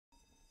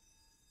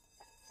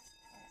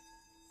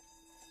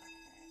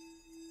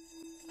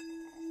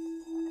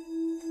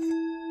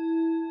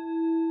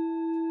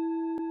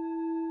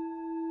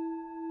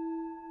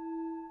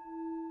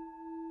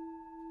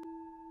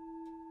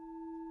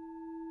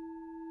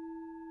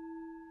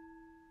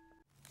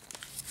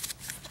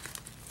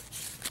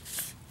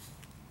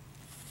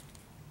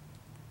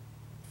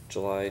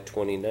July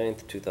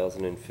 29th,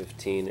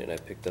 2015, and I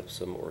picked up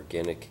some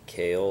organic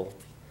kale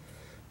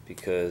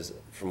because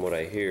from what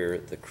I hear,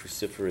 the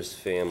cruciferous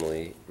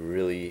family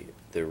really,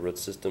 their root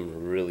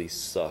system really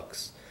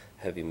sucks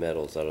heavy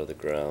metals out of the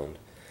ground.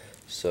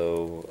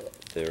 So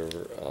there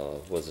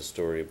was a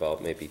story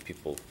about maybe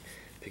people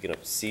picking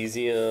up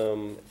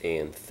cesium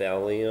and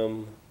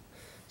thallium.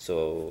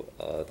 So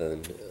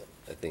then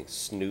I think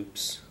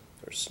Snopes.com,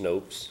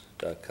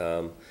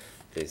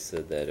 they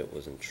said that it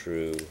wasn't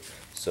true.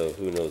 So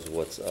who knows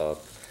what's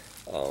up.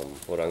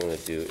 What I'm going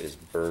to do is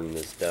burn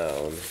this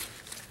down.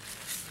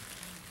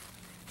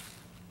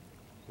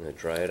 I'm going to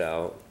dry it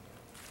out,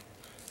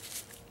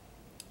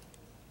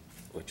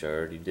 which I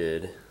already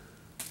did.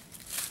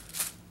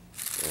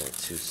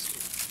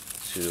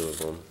 Two of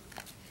them.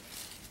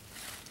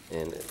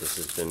 And this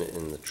has been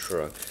in the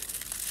truck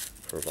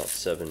for about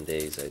 7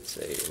 days, I'd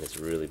say, and it's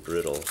really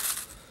brittle.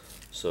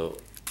 So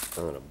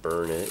I'm going to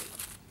burn it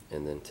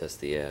and then test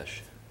the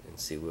ash and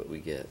see what we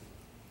get.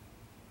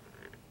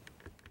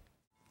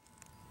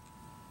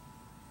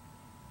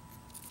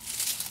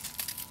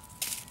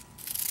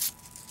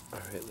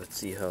 Alright, let's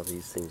see how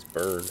these things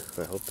burn.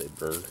 I hope they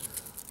burn.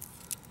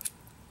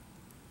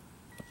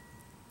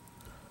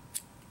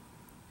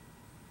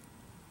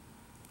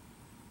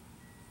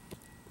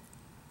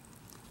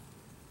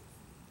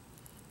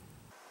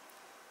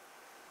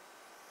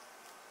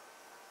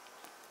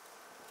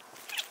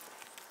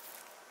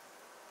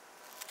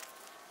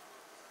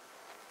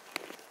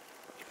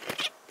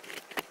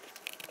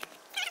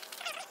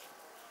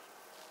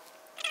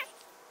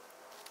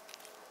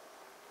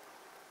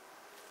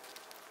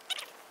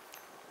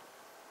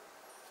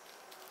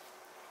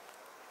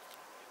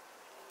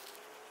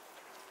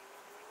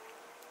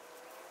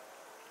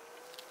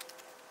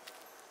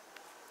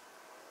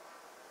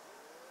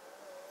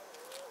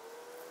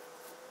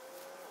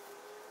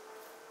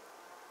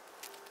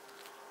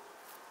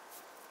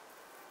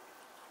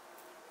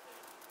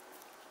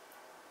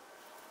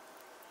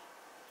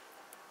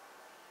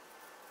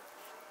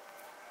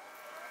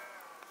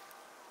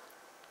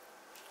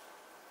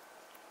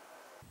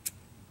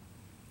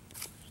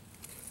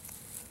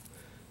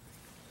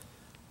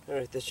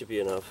 Alright, that should be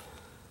enough.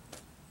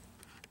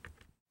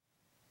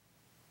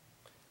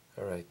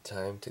 Alright,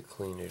 time to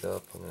clean it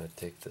up. I'm going to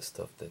take the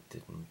stuff that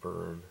didn't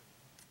burn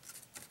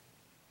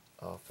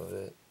off of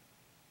it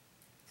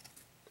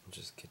and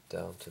just get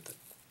down to the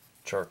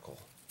charcoal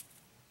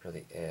or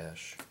the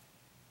ash.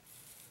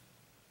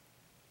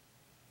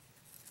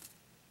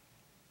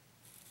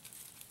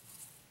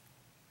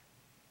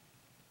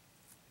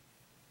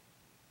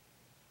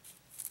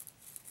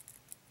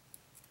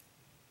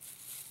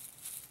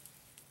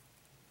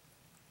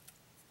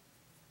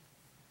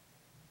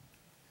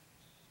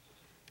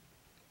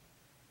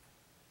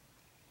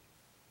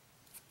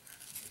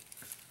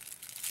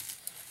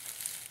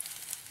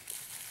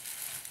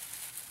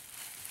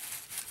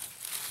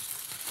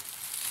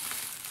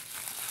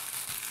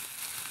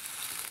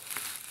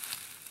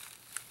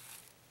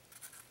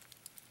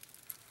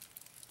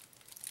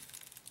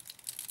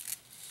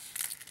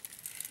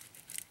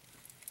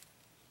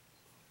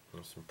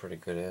 There's some pretty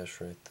good ash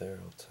right there,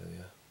 I'll tell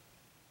you.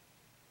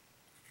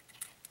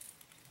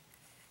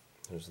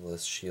 There's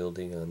less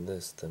shielding on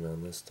this than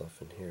on this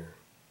stuff in here.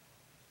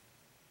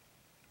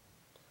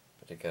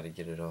 But I gotta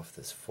get it off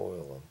this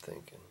foil, I'm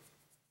thinking.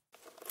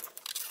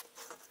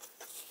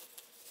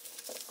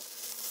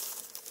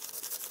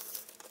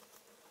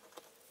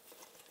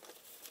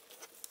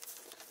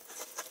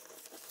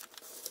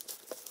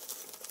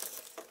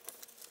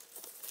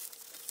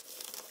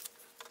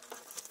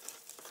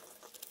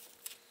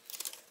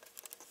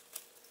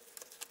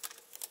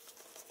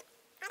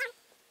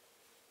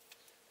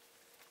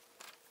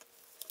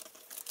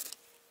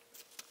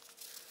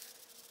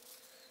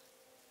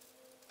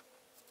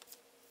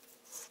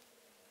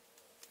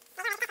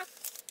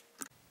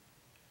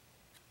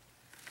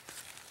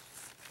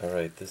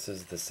 Alright, this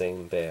is the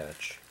same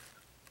batch.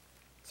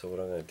 So what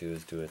I'm going to do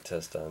is do a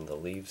test on the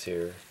leaves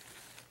here,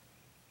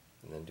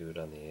 and then do it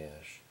on the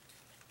ash.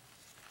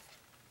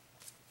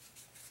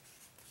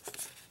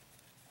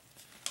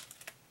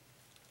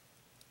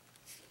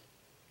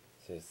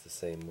 See, it's the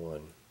same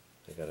one.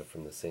 I got it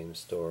from the same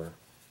store.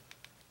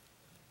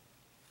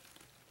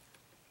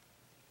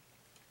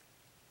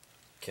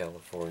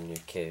 California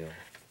Kale.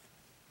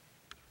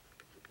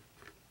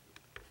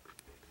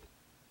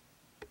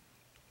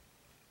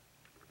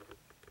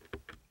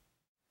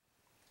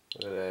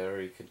 But I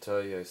already could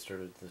tell you I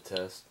started the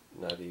test,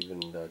 not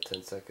even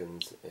 10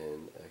 seconds,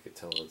 and I could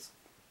tell it's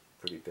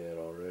pretty bad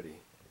already.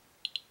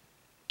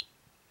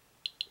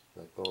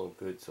 Not going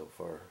good so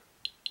far.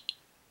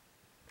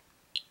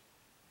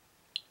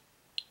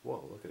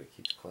 Whoa, look at it,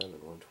 keeps climbing,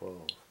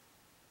 112.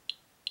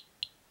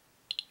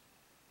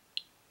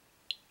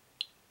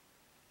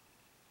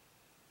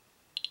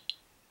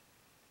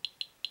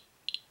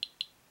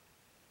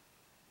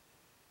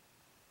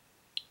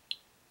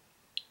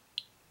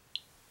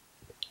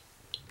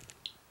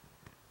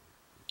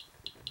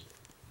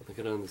 Look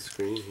at it on the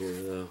screen here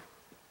though.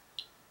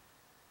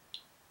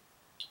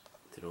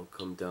 They don't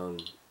come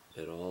down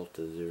at all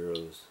to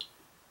zeros.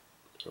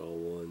 They're all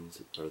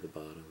ones are the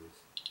bottoms.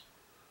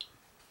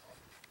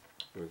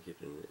 We're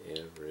getting an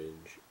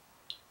average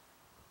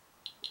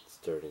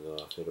starting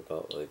off at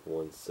about like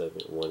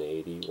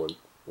 180,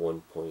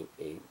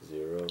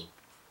 1.80.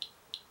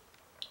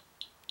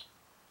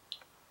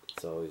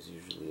 It's always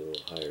usually a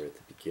little higher at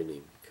the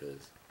beginning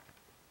because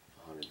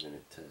a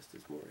 100-minute test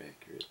is more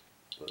accurate,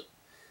 but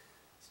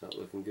it's not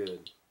looking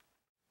good.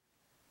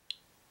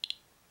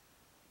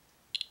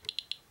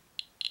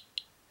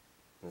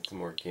 That's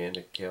some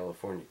organic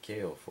California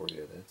kale for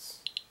you.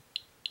 That's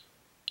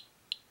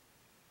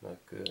not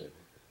good.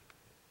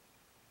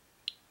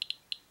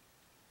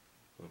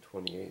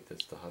 128,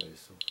 that's the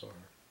highest so far.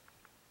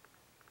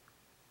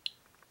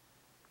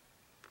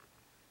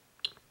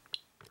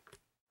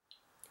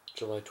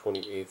 July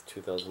 28th,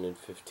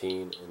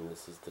 2015, and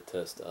this is the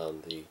test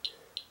on the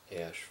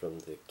ash from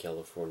the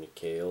California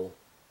Kale.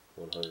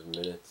 100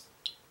 minutes,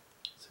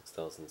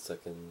 6,000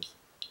 seconds,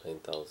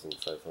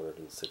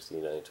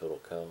 9,569 total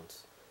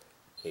counts,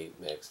 8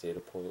 max data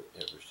point,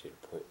 average data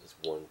point is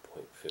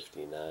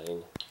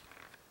 1.59.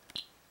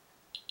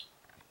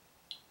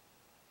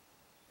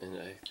 And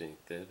I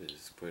think that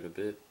is quite a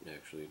bit,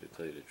 actually, to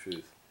tell you the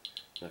truth.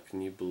 Now,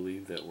 can you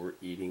believe that we're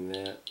eating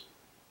that?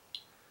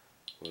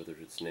 Whether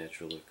it's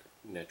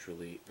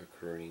naturally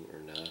occurring or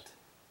not.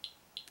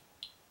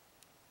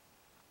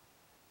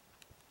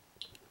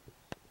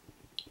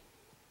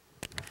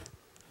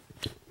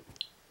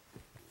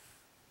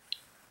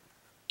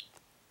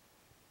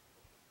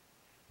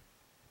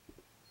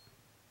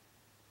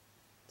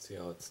 See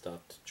how it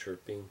stopped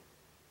chirping?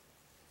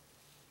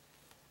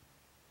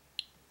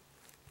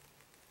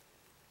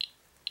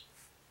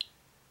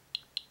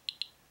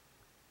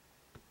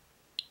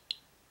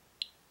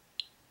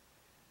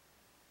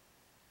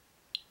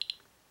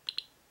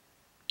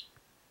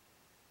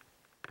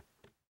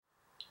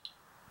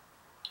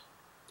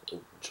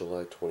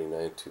 July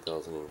 29,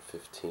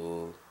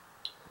 2015.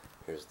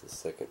 Here's the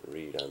second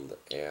read on the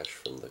ash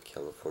from the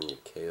California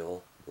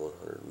Kale.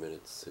 100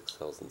 minutes,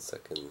 6,000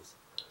 seconds,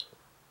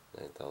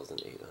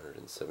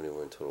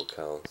 9,871 total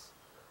counts.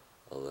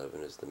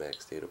 11 is the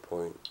max data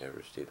point.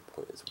 Average data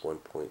point is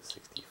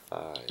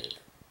 1.65.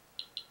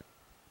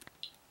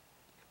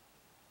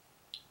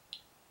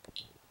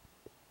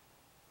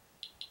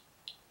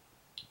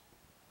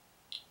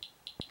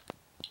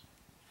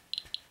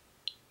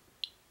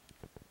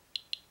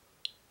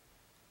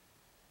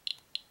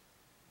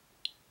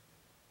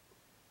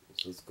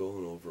 So it's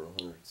going over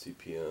 100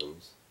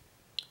 CPMs,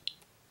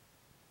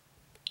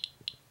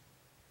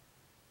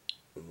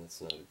 and that's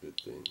not a good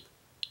thing.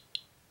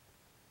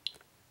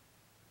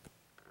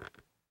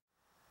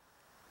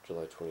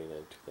 July 29,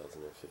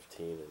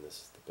 2015, and this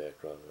is the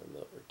background on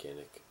the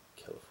organic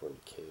California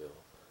Kale.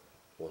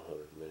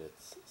 100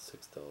 minutes,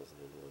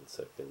 6,001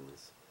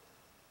 seconds,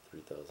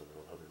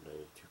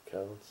 3,192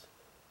 counts,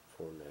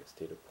 4 max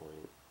data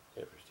point,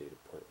 average data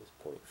point is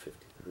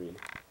 0.53.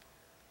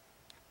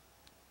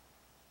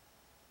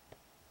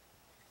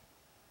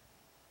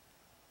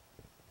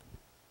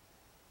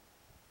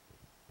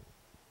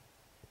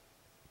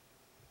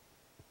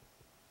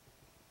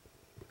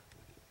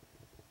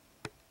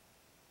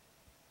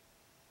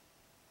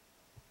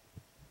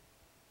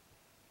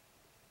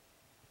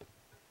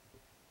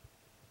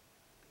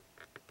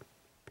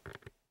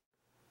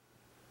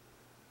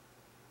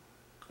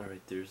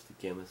 Alright, there's the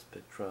gamma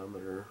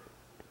spectrometer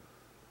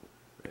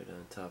right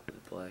on top of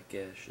the black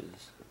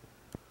ashes.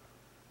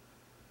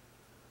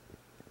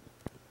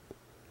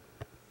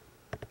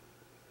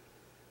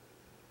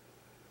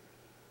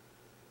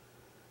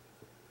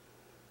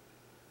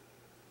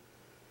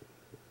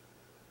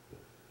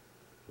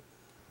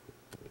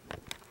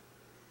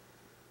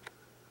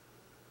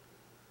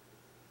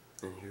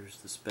 And here's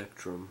the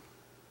spectrum,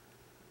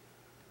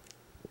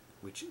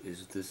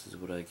 this is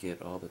what I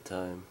get all the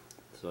time.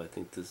 So I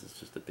think this is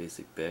just a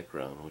basic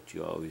background, what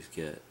you always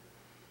get.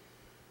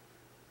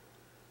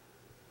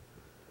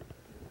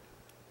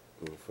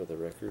 And for the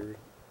record,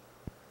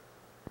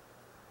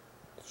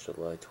 it's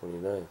July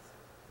 29th.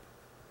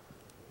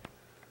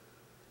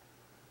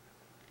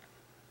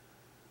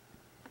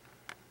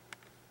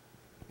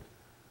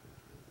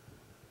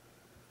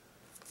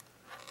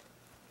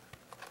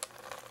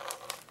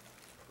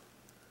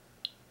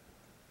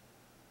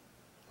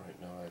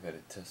 Right now I got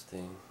it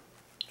testing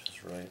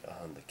just right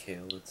on the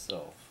kale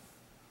itself.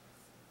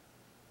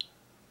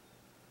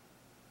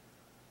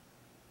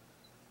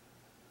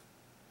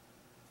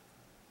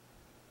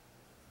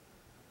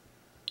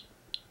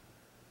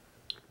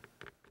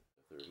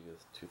 The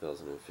 30th,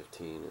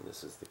 2015, and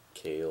this is the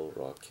kale,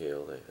 raw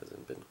kale that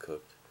hasn't been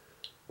cooked.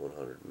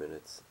 100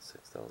 minutes,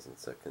 6,000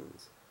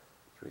 seconds,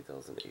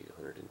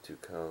 3,802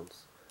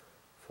 counts,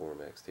 4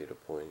 max data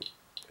point,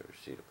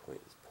 average data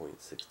point is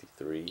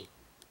 0.63.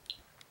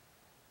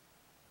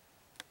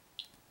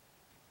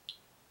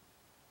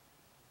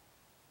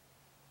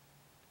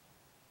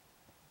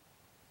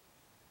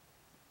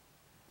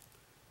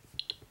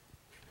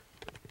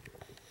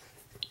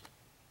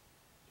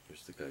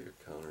 Here's the Geiger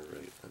counter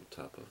right on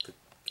top of the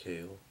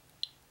kale.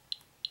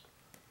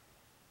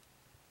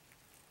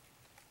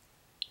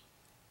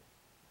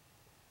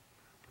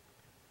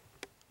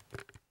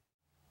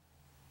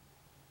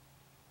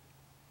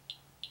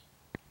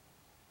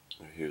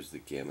 Here's the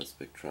gamma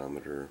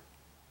spectrometer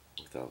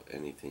without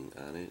anything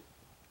on it.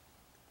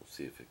 We'll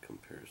see if it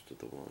compares to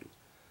the one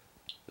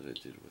that I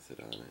did with it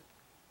on it.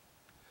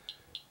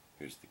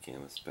 Here's the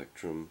gamma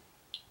spectrum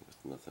with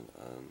nothing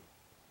on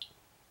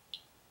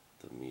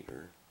the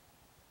meter.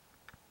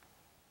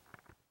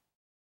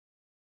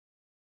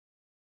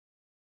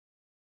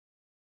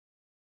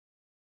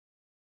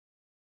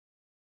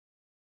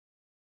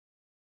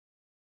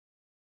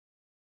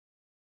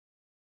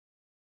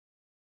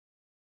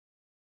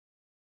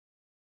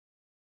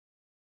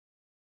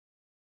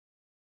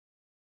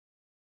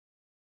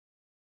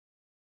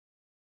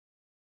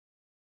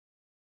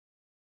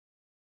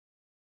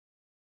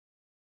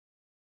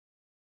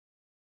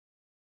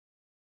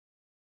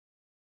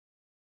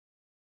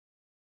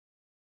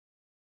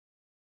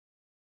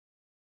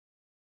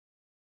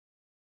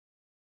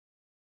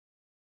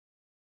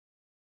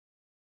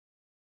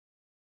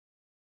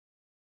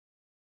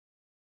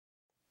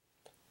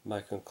 My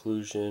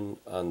conclusion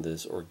on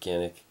this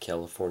organic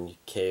California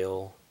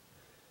kale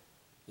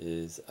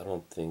is I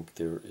don't think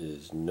there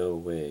is no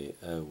way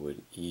I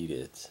would eat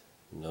it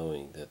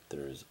knowing that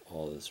there's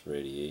all this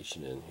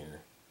radiation in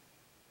here.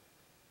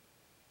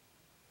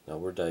 Now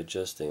we're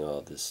digesting all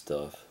this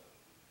stuff,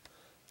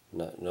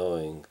 not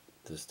knowing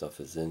this stuff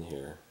is in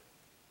here.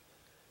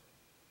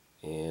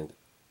 And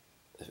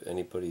if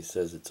anybody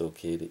says it's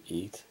okay to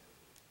eat,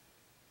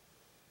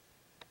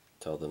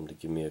 tell them to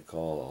give me a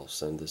call. I'll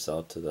send this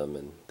out to them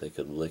and they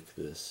could lick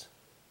this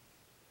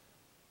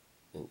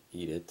and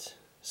eat it,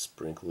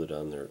 sprinkle it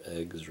on their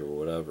eggs or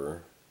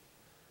whatever,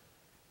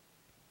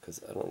 because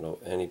I don't know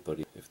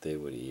anybody if they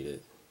would eat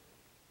it.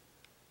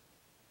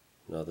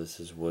 Now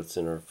this is what's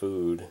in our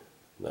food.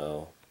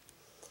 Now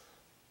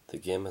the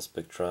gamma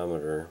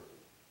spectrometer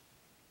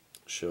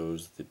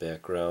shows the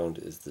background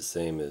is the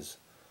same as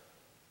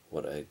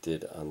what I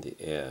did on the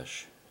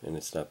ash, and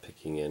it's not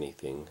picking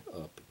anything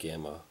up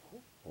gamma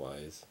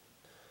wise,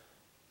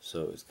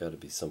 so it's got to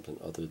be something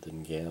other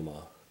than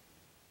gamma.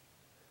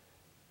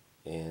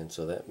 And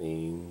so that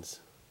means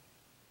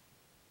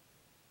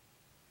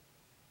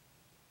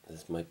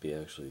this might be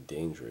actually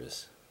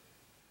dangerous,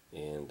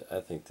 and I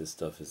think this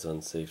stuff is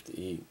unsafe to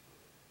eat.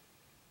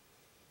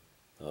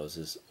 Now, is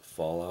this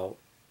fallout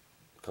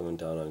coming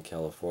down on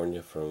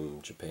California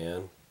from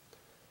Japan?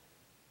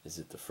 Is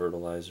it the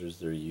fertilizers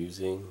they're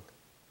using?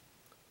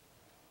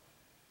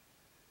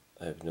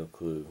 I have no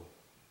clue.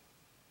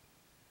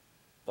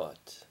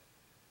 But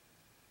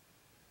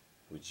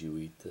would you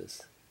eat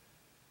this?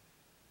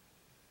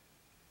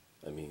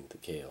 I mean the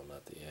kale,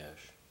 not the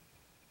ash.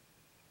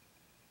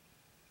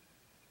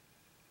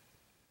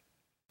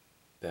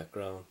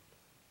 Background,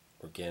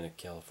 organic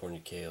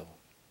California kale.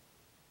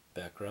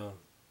 Background,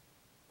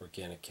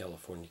 organic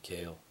California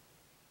kale.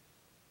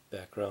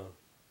 Background,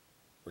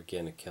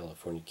 organic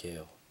California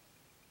kale.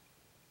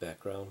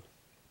 Background,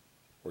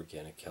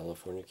 organic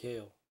California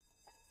kale.